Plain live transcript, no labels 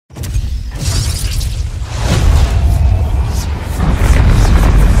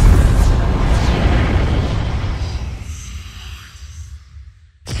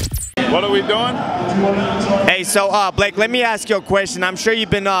we doing? Hey, so Blake, let me ask you a question. I'm sure you've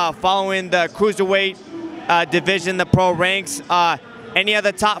been following the cruiserweight division, the pro ranks. Any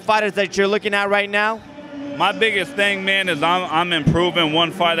other top fighters that you're looking at right now? My biggest thing, man, is I'm improving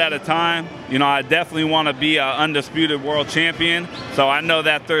one fight at a time. You know, I definitely want to be an undisputed world champion. So I know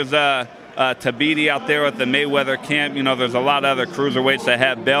that there's Tabiti out there at the Mayweather camp. You know, there's a lot of other cruiserweights that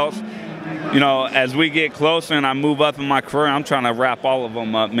have belts. You know, as we get closer and I move up in my career, I'm trying to wrap all of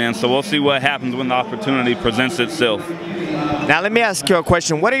them up, man. So we'll see what happens when the opportunity presents itself. Now, let me ask you a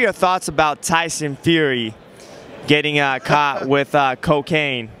question. What are your thoughts about Tyson Fury getting caught with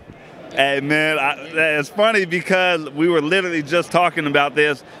cocaine? Hey, man, it's funny because we were literally just talking about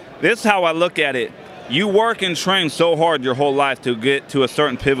this. This is how I look at it. You work and train so hard your whole life to get to a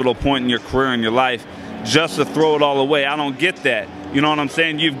certain pivotal point in your career and your life just to throw it all away. I don't get that. You know what I'm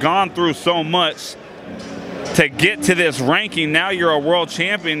saying? You've gone through so much to get to this ranking. Now you're a world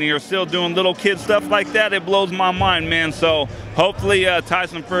champion and you're still doing little kid stuff like that. It blows my mind, man. So hopefully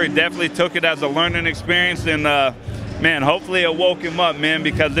Tyson Fury definitely took it as a learning experience, and man, hopefully it woke him up, man,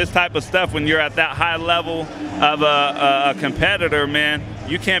 because this type of stuff, when you're at that high level of a competitor, man,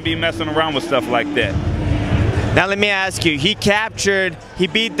 you can't be messing around with stuff like that. Now let me ask you, he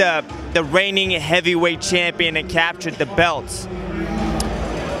beat the reigning heavyweight champion and captured the belts.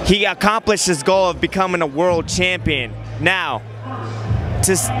 He accomplished his goal of becoming a world champion. Now,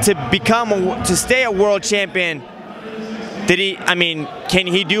 to stay a world champion, can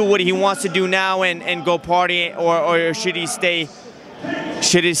he do what he wants to do now and go party, or should he stay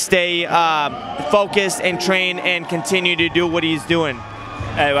focused and train and continue to do what he's doing?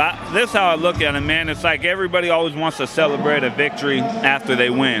 Hey, this is how I look at it, man. It's like everybody always wants to celebrate a victory after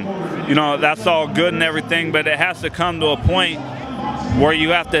they win. You know, that's all good and everything, but it has to come to a point where you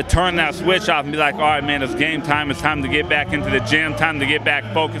have to turn that switch off and be like, all right, man, it's game time. It's time to get back into the gym, time to get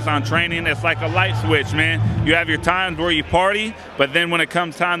back focused on training. It's like a light switch, man. You have your times where you party, but then when it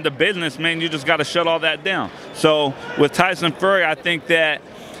comes time to business, man, you just got to shut all that down. So with Tyson Fury, I think that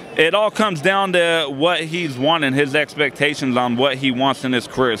it all comes down to what he's wanting, his expectations on what he wants in his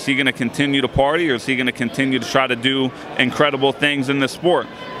career. Is he going to continue to party, or is he going to continue to try to do incredible things in the sport?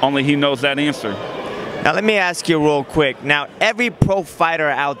 Only he knows that answer. Now let me ask you real quick. Now every pro fighter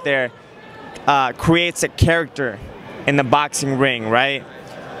out there creates a character in the boxing ring, right?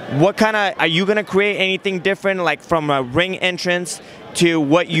 Are you gonna create anything different, like from a ring entrance to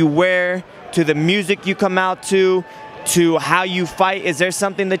what you wear, to the music you come out to how you fight? Is there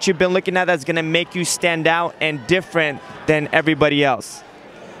something that you've been looking at that's gonna make you stand out and different than everybody else?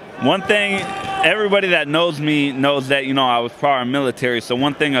 One thing, everybody that knows me knows that, you know, I was prior military. So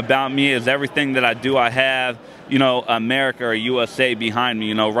one thing about me is everything that I do, I have, you know, America or USA behind me.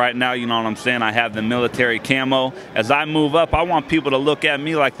 You know, right now, you know what I'm saying, I have the military camo. As I move up, I want people to look at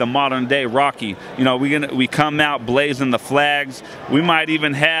me like the modern day Rocky. You know, we come out blazing the flags. We might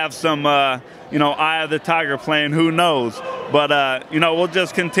even have some, you know, Eye of the Tiger playing, who knows. But, you know, we'll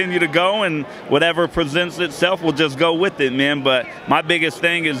just continue to go, and whatever presents itself, we'll just go with it, man. But my biggest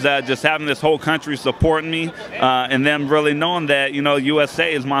thing is just having this whole country supporting me, and them really knowing that, you know,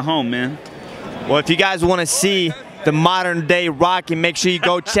 USA is my home, man. Well, if you guys want to see the modern day Rocky, make sure you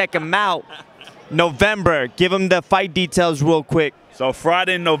go check him out. November, give him the fight details real quick. So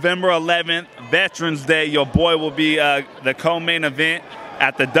Friday, November 11th, Veterans Day, your boy will be the co-main event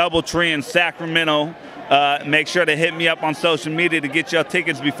at the DoubleTree in Sacramento. Make sure to hit me up on social media to get your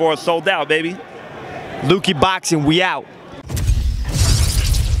tickets before it's sold out, baby. Lukey Boxing, we out.